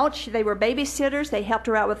Emma out. They were babysitters. They helped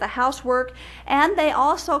her out with the housework. And they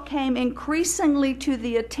also came increasingly to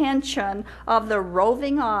the attention of the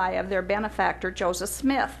roving eye of their benefactor, Joseph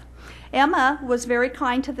Smith. Emma was very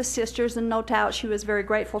kind to the sisters, and no doubt she was very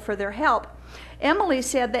grateful for their help. Emily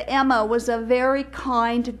said that Emma was a very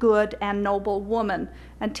kind, good, and noble woman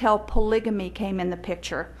until polygamy came in the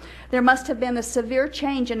picture. There must have been a severe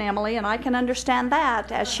change in Emily, and I can understand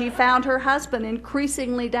that, as she found her husband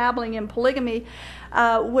increasingly dabbling in polygamy,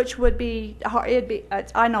 which would be hard.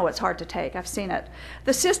 I know it's hard to take. I've seen it.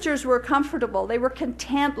 The sisters were comfortable. They were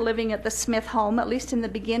content living at the Smith home. At least in the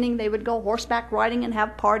beginning, they would go horseback riding and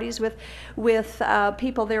have parties with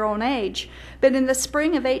people their own age. But in the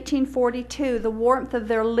spring of 1842, the warmth of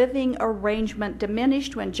their living arrangement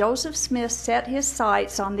diminished when Joseph Smith set his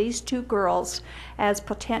sights on these 2 girls as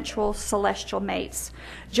potential celestial mates.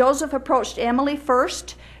 Joseph approached Emily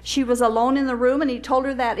first. She was alone in the room, and he told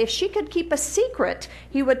her that if she could keep a secret,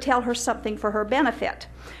 he would tell her something for her benefit.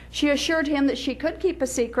 She assured him that she could keep a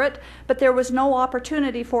secret, but there was no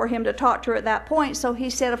opportunity for him to talk to her at that point. So he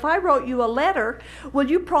said, if I wrote you a letter, will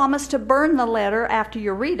you promise to burn the letter after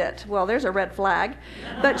you read it? Well, there's a red flag.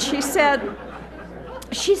 But she said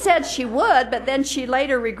she would, but then she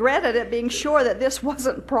later regretted it, being sure that this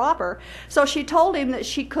wasn't proper. So she told him that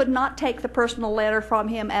she could not take the personal letter from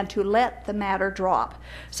him and to let the matter drop.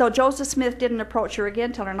 So Joseph Smith didn't approach her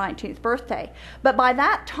again till her 19th birthday. But by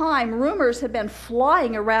that time, rumors had been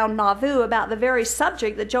flying around Nauvoo about the very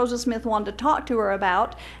subject that Joseph Smith wanted to talk to her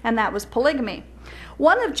about, and that was polygamy.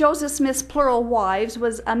 One of Joseph Smith's plural wives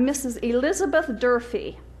was a Mrs. Elizabeth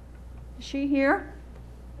Durfee. Is she here?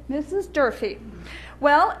 Mrs. Durfee.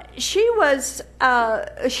 Well, she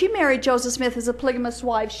married Joseph Smith as a polygamous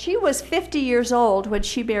wife. She was 50 years old when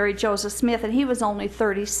she married Joseph Smith, and he was only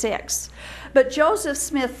 36. But Joseph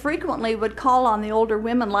Smith frequently would call on the older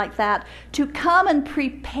women like that to come and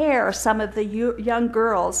prepare some of the young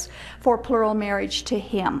girls for plural marriage to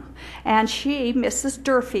him. And she, Mrs.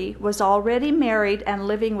 Durfee, was already married and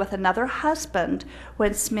living with another husband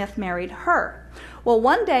when Smith married her. Well,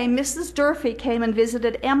 one day, Mrs. Durfee came and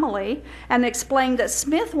visited Emily and explained that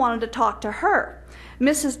Smith wanted to talk to her.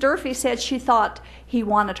 Mrs. Durfee said she thought he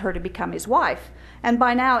wanted her to become his wife. And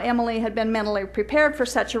by now, Emily had been mentally prepared for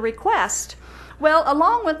such a request. Well,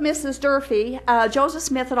 along with Mrs. Durfee, Joseph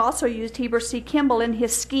Smith had also used Heber C. Kimball in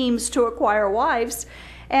his schemes to acquire wives.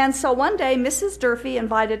 And so one day, Mrs. Durfee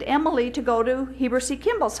invited Emily to go to Heber C.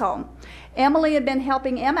 Kimball's home. Emily had been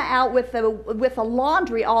helping Emma out with the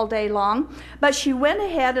laundry all day long, but she went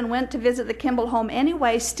ahead and went to visit the Kimball home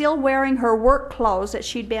anyway, still wearing her work clothes that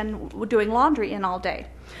she'd been doing laundry in all day.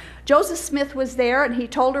 Joseph Smith was there, and he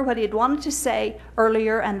told her what he had wanted to say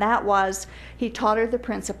earlier, and that was he taught her the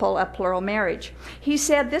principle of plural marriage. He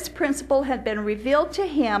said this principle had been revealed to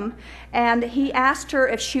him, and he asked her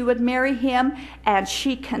if she would marry him, and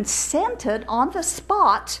she consented on the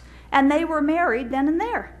spot, and they were married then and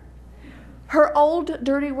there. Her old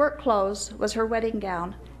dirty work clothes was her wedding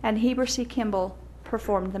gown, and Heber C. Kimball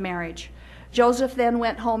performed the marriage. Joseph then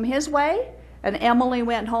went home his way, and Emily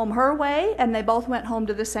went home her way, and they both went home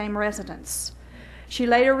to the same residence. She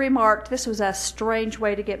later remarked this was a strange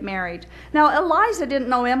way to get married. Now, Eliza didn't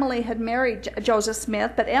know Emily had married Joseph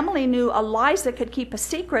Smith, but Emily knew Eliza could keep a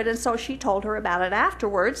secret, and so she told her about it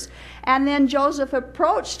afterwards. And then Joseph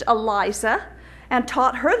approached Eliza and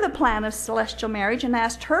taught her the plan of celestial marriage and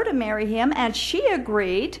asked her to marry him, and she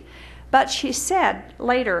agreed. But she said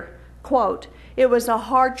later, quote, "It was a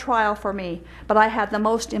hard trial for me, but I had the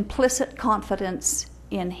most implicit confidence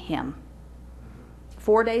in him."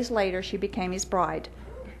 4 days later, she became his bride.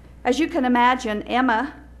 As you can imagine,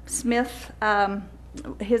 Emma Smith,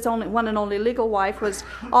 his one and only legal wife, was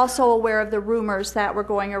also aware of the rumors that were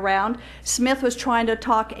going around. Smith was trying to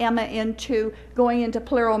talk Emma into going into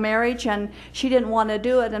plural marriage, and she didn't want to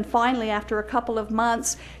do it. And finally, after a couple of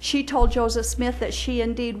months, she told Joseph Smith that she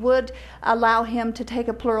indeed would allow him to take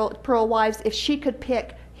a plural wives if she could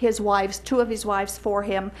pick his wives, two of his wives for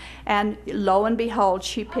him. And lo and behold,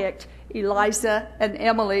 she picked Eliza and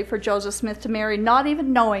Emily for Joseph Smith to marry, not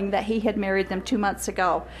even knowing that he had married them 2 months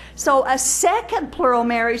ago. So a second plural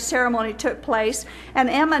marriage ceremony took place, and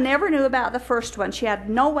Emma never knew about the first one. She had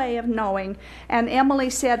no way of knowing. And Emily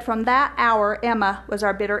said, from that hour, Emma was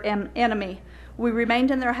our bitter enemy. We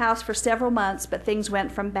remained in their house for several months, but things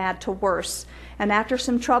went from bad to worse. And after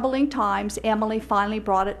some troubling times, Emily finally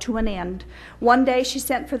brought it to an end. One day she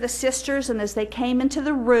sent for the sisters, and as they came into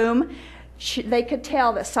the room, they could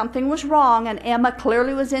tell that something was wrong, and Emma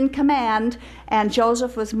clearly was in command, and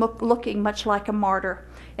Joseph was looking much like a martyr.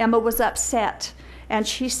 Emma was upset, and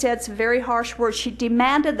she said some very harsh words. She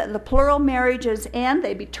demanded that the plural marriages end,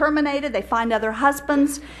 they be terminated, they find other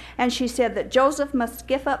husbands, and she said that Joseph must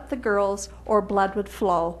give up the girls or blood would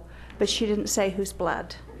flow. But she didn't say whose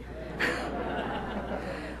blood.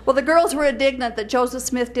 Well, the girls were indignant that Joseph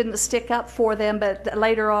Smith didn't stick up for them, but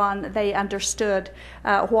later on they understood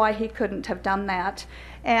why he couldn't have done that.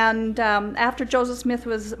 And after Joseph Smith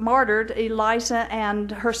was martyred, Eliza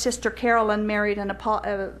and her sister Carolyn married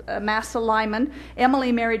Amasa Lyman.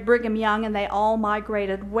 Emily married Brigham Young, and they all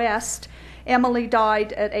migrated west. Emily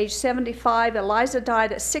died at age 75, Eliza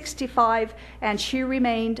died at 65, and she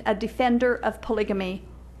remained a defender of polygamy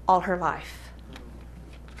all her life.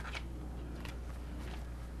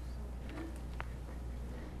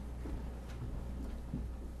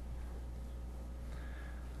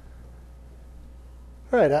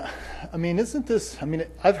 All right, I mean, isn't this,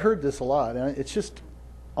 I've heard this a lot, and it's just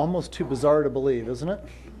almost too bizarre to believe, isn't it?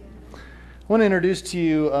 I want to introduce to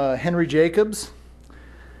you Henry Jacobs.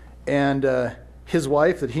 and his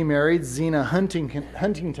wife that he married, Zena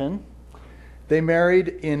Huntington. They married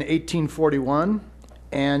in 1841,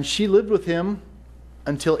 and she lived with him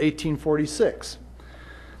until 1846.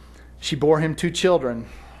 She bore him 2 children.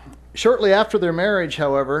 Shortly after their marriage,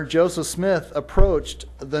 however, Joseph Smith approached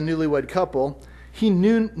the newlywed couple. He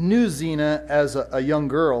knew Zena as a young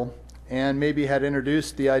girl and maybe had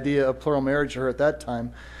introduced the idea of plural marriage to her at that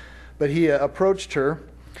time. But he approached her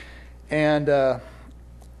and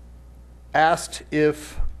asked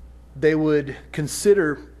if they would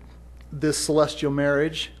consider this celestial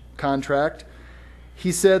marriage contract.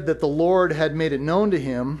 He said that the Lord had made it known to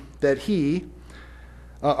him that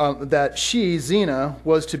she, Zena,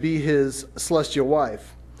 was to be his celestial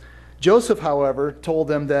wife. Joseph, however, told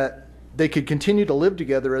them that they could continue to live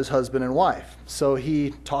together as husband and wife. So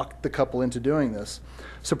he talked the couple into doing this.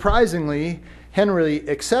 Surprisingly, Henry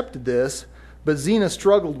accepted this, but Zena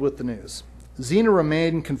struggled with the news. Zena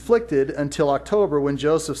remained conflicted until October, when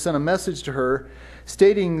Joseph sent a message to her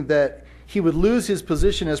stating that he would lose his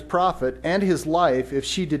position as prophet and his life if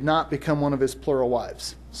she did not become one of his plural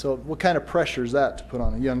wives. So what kind of pressure is that to put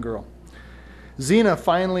on a young girl? Zena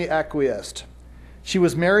finally acquiesced. She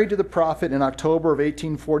was married to the prophet in October of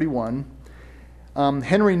 1841.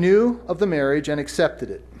 Henry knew of the marriage and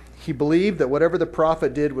accepted it. He believed that whatever the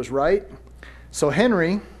prophet did was right. So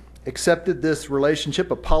Henry accepted this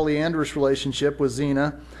relationship, a polyandrous relationship with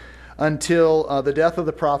Zena, until the death of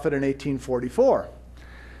the prophet in 1844.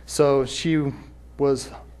 So she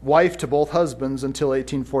was wife to both husbands until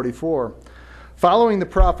 1844. Following the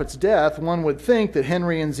prophet's death, one would think that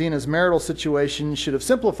Henry and Zena's marital situation should have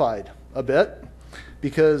simplified a bit,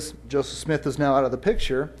 because Joseph Smith is now out of the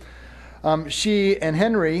picture. She and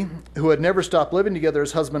Henry, who had never stopped living together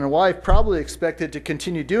as husband and wife, probably expected to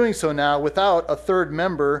continue doing so now without a third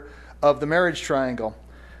member of the marriage triangle.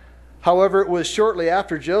 However, it was shortly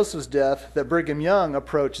after Joseph's death that Brigham Young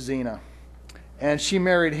approached Zena, and she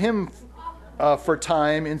married him for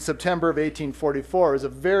time in September of 1844. It was a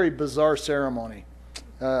very bizarre ceremony.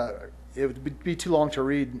 It would be too long to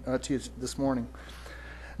read to you this morning.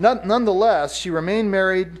 Nonetheless, she remained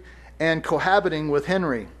married and cohabiting with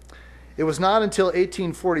Henry. It was not until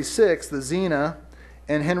 1846 that Zena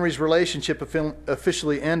and Henry's relationship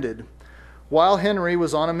officially ended. While Henry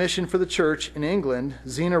was on a mission for the church in England,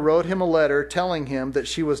 Zena wrote him a letter telling him that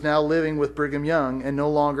she was now living with Brigham Young and no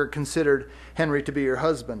longer considered Henry to be her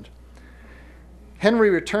husband. Henry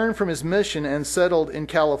returned from his mission and settled in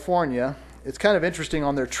California. It's kind of interesting,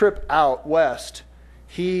 on their trip out west,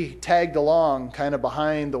 he tagged along kind of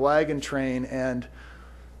behind the wagon train, and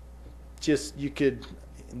just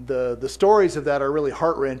the stories of that are really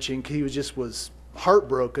heart-wrenching. He was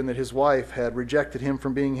heartbroken that his wife had rejected him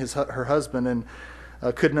from being her husband, and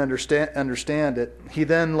couldn't understand it. He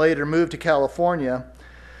then later moved to California,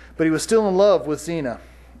 but he was still in love with Zena,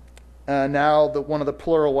 now one of the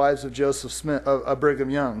plural wives of Joseph Smith, of Brigham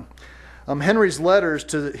Young. Henry's letters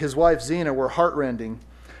to his wife Zena were heartrending.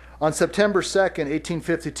 On September 2nd,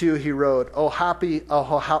 1852, he wrote, "Oh, how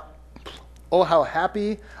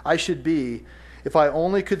happy I should be if I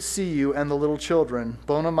only could see you and the little children,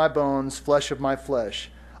 bone of my bones, flesh of my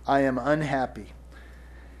flesh. I am unhappy."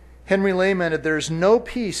 Henry lamented, "There is no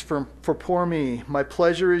peace for poor me. My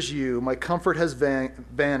pleasure is you. My comfort has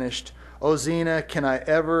vanished. O Zena,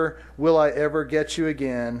 will I ever get you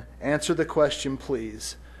again? Answer the question,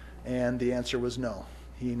 please." And the answer was no.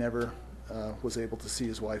 He never was able to see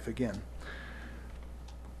his wife again.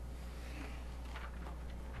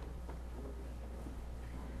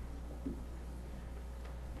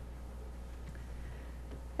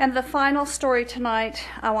 And the final story tonight,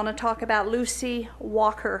 I want to talk about Lucy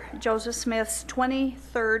Walker, Joseph Smith's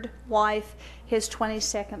 23rd wife, his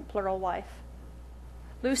 22nd plural wife.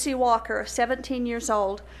 Lucy Walker, 17 years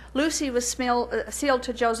old. Lucy was sealed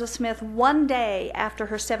to Joseph Smith one day after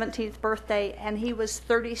her 17th birthday, and he was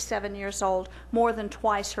 37 years old, more than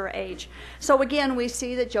twice her age. So again, we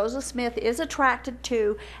see that Joseph Smith is attracted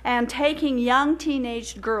to and taking young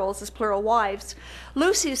teenage girls as plural wives.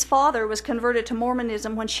 Lucy's father was converted to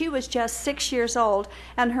Mormonism when she was just 6 years old,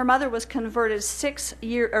 and her mother was converted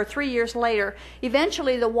 3 years later.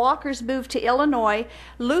 Eventually, the Walkers moved to Illinois.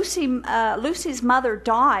 Lucy's mother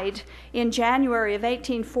died in January of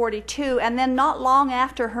 1842, and then not long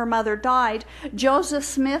after her mother died, Joseph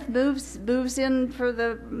Smith moves in for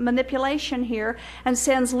the manipulation here and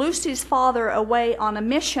sends Lucy's father away on a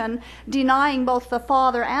mission, denying both the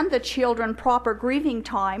father and the children proper grieving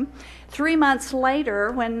time. 3 months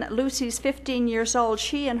later, when Lucy's 15 years old,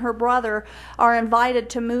 she and her brother are invited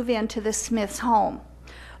to move into the Smiths' home.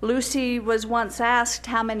 Lucy was once asked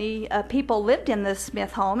how many people lived in the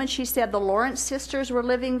Smith home, and she said the Lawrence sisters were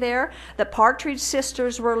living there, the Partridge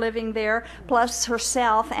sisters were living there, plus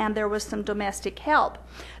herself, and there was some domestic help.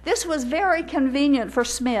 This was very convenient for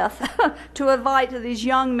Smith to invite these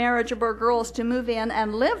young marriageable girls to move in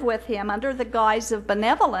and live with him under the guise of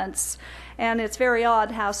benevolence, and it's very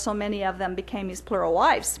odd how so many of them became his plural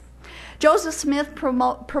wives. Joseph Smith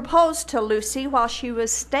proposed to Lucy while she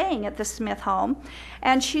was staying at the Smith home,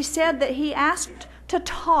 and she said that he asked to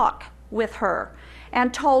talk with her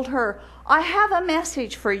and told her, "I have a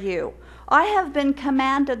message for you. I have been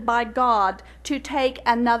commanded by God to take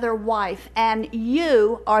another wife, and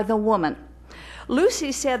you are the woman."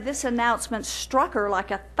 Lucy said this announcement struck her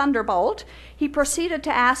like a thunderbolt. He proceeded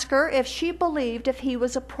to ask her if she believed if he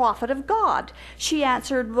was a prophet of God. She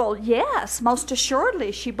answered, well, yes, most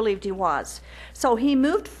assuredly she believed he was. So he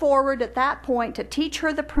moved forward at that point to teach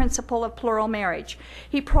her the principle of plural marriage.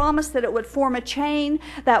 He promised that it would form a chain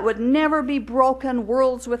that would never be broken,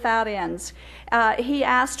 worlds without ends. He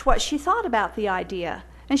asked what she thought about the idea,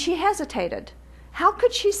 and she hesitated. How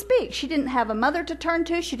could she speak? She didn't have a mother to turn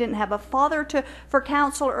to. She didn't have a father for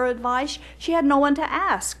counsel or advice. She had no one to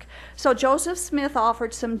ask. So Joseph Smith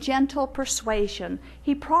offered some gentle persuasion.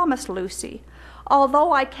 He promised Lucy,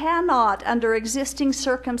 "Although I cannot, under existing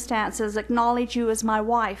circumstances, acknowledge you as my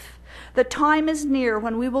wife, the time is near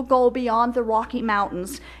when we will go beyond the Rocky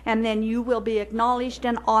Mountains, and then you will be acknowledged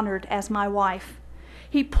and honored as my wife."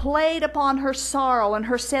 He played upon her sorrow and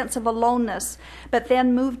her sense of aloneness, but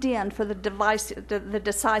then moved in for the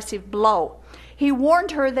decisive blow. He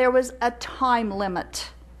warned her there was a time limit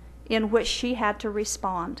in which she had to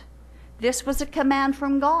respond. This was a command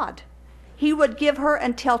from God. He would give her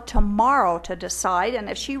until tomorrow to decide, and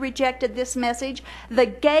if she rejected this message, the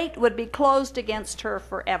gate would be closed against her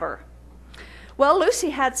forever. Well, Lucy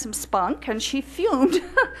had some spunk, and she fumed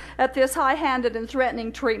at this high-handed and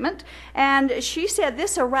threatening treatment. And she said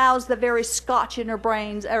this aroused the very Scotch in her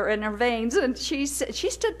brains, or in her veins. And she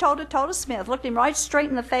stood toe-to-toe to Smith, looked him right straight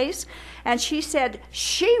in the face, and she said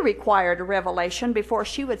she required a revelation before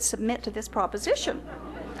she would submit to this proposition.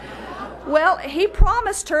 Well, he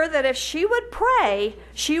promised her that if she would pray,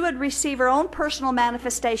 she would receive her own personal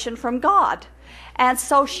manifestation from God. And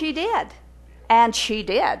so she did. And she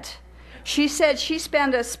did. She said she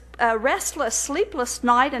spent a restless, sleepless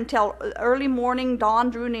night until early morning,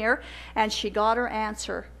 dawn drew near, and she got her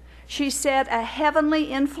answer. She said a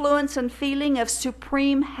heavenly influence and feeling of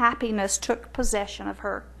supreme happiness took possession of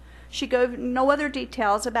her. She gave no other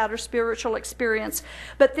details about her spiritual experience,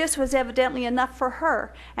 but this was evidently enough for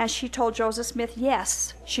her, and she told Joseph Smith,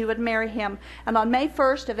 yes, she would marry him. And on May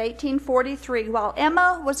 1st of 1843, while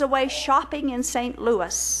Emma was away shopping in St.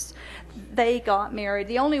 Louis, they got married.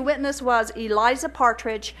 The only witness was Eliza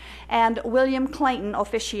Partridge, and William Clayton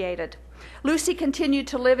officiated. Lucy continued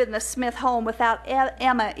to live in the Smith home without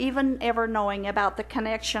Emma even ever knowing about the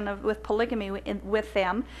connection with polygamy with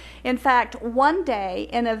them. In fact, one day,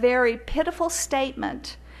 in a very pitiful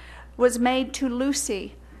statement was made to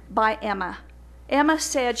Lucy by Emma. Emma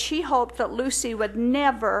said she hoped that Lucy would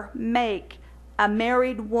never make a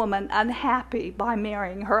married woman unhappy by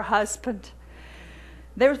marrying her husband.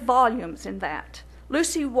 There's volumes in that.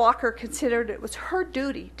 Lucy Walker considered it was her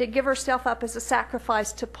duty to give herself up as a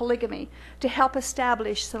sacrifice to polygamy to help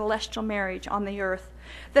establish celestial marriage on the earth.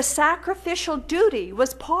 The sacrificial duty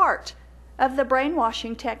was part of the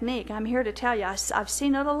brainwashing technique. I'm here to tell you, I've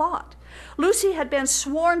seen it a lot. Lucy had been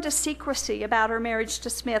sworn to secrecy about her marriage to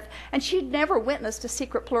Smith, and she'd never witnessed a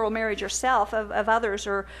secret plural marriage herself of others,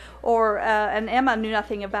 and Emma knew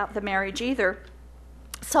nothing about the marriage either.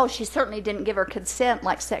 So she certainly didn't give her consent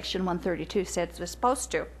like Section 132 said it was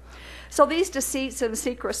supposed to. So these deceits and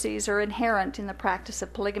secrecies are inherent in the practice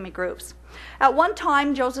of polygamy groups. At one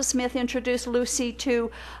time, Joseph Smith introduced Lucy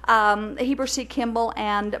to Heber C. Kimball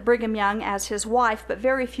and Brigham Young as his wife, but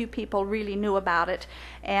very few people really knew about it,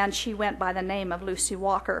 and she went by the name of Lucy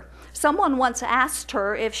Walker. Someone once asked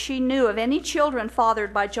her if she knew of any children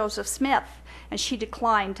fathered by Joseph Smith, and she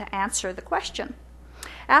declined to answer the question.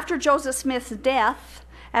 After Joseph Smith's death,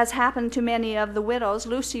 as happened to many of the widows,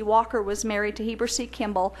 Lucy Walker was married to Heber C.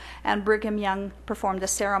 Kimball, and Brigham Young performed the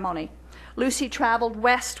ceremony. Lucy traveled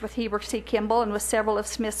west with Heber C. Kimball and with several of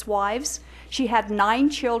Smith's wives. She had 9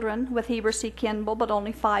 children with Heber C. Kimball, but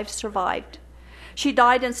only 5 survived. She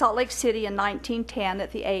died in Salt Lake City in 1910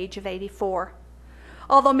 at the age of 84.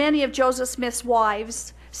 Although many of Joseph Smith's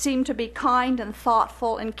wives seem to be kind and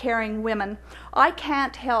thoughtful and caring women, I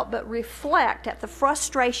can't help but reflect at the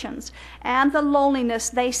frustrations and the loneliness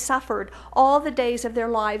they suffered all the days of their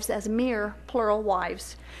lives as mere plural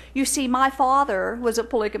wives. You see, my father was a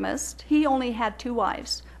polygamist. He only had 2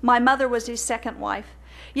 wives. My mother was his second wife.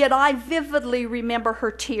 Yet I vividly remember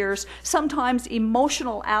her tears, sometimes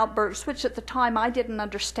emotional outbursts, which at the time I didn't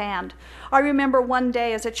understand. I remember one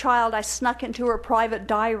day as a child I snuck into her private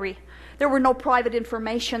diary. There were no private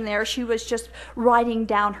information there. She was just writing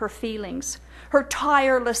down her feelings. Her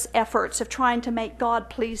tireless efforts of trying to make God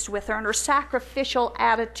pleased with her, and her sacrificial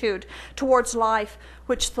attitude towards life,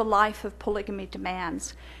 which the life of polygamy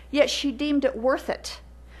demands. Yet she deemed it worth it.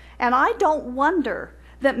 And I don't wonder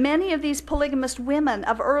that many of these polygamist women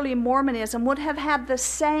of early Mormonism would have had the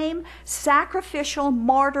same sacrificial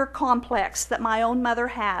martyr complex that my own mother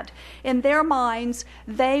had. In their minds,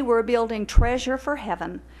 they were building treasure for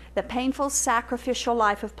heaven. The painful sacrificial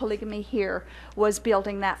life of polygamy here was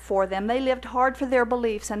building that for them. They lived hard for their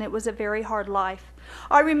beliefs, and it was a very hard life.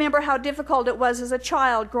 I remember how difficult it was as a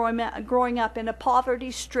child growing up in a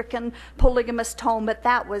poverty-stricken polygamist home, but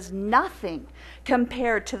that was nothing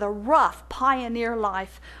compared to the rough pioneer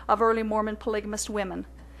life of early Mormon polygamist women.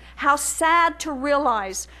 How sad to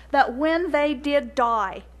realize that when they did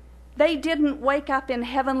die, they didn't wake up in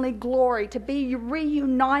heavenly glory to be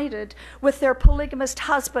reunited with their polygamist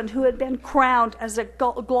husband who had been crowned as a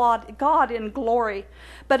God in glory.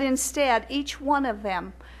 But instead, each one of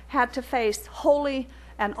them had to face holy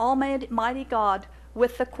and almighty God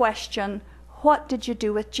with the question, what did you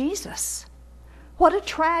do with Jesus? What a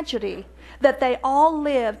tragedy that they all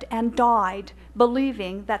lived and died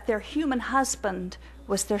believing that their human husband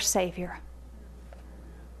was their Savior.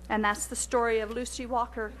 And that's the story of Lucy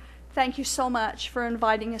Walker. Thank you so much for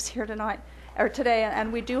inviting us here today,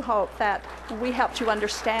 and we do hope that we helped you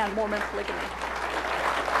understand Mormon polygamy.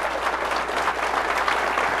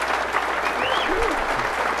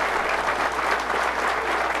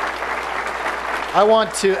 I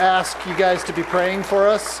want to ask you guys to be praying for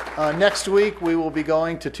us. Next week, we will be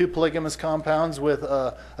going to 2 polygamous compounds with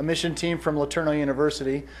a mission team from LeTourneau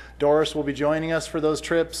University. Doris will be joining us for those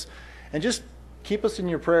trips. And just keep us in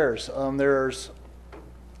your prayers. There's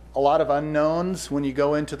a lot of unknowns when you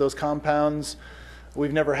go into those compounds.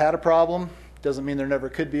 We've never had a problem. Doesn't mean there never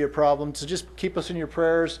could be a problem. So just keep us in your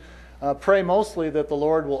prayers. Pray mostly that the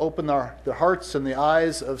Lord will open the hearts and the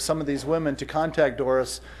eyes of some of these women to contact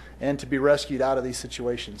Doris and to be rescued out of these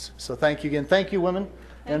situations. So thank you again. Thank you, women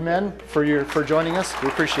and men, for joining us. We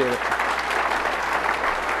appreciate it.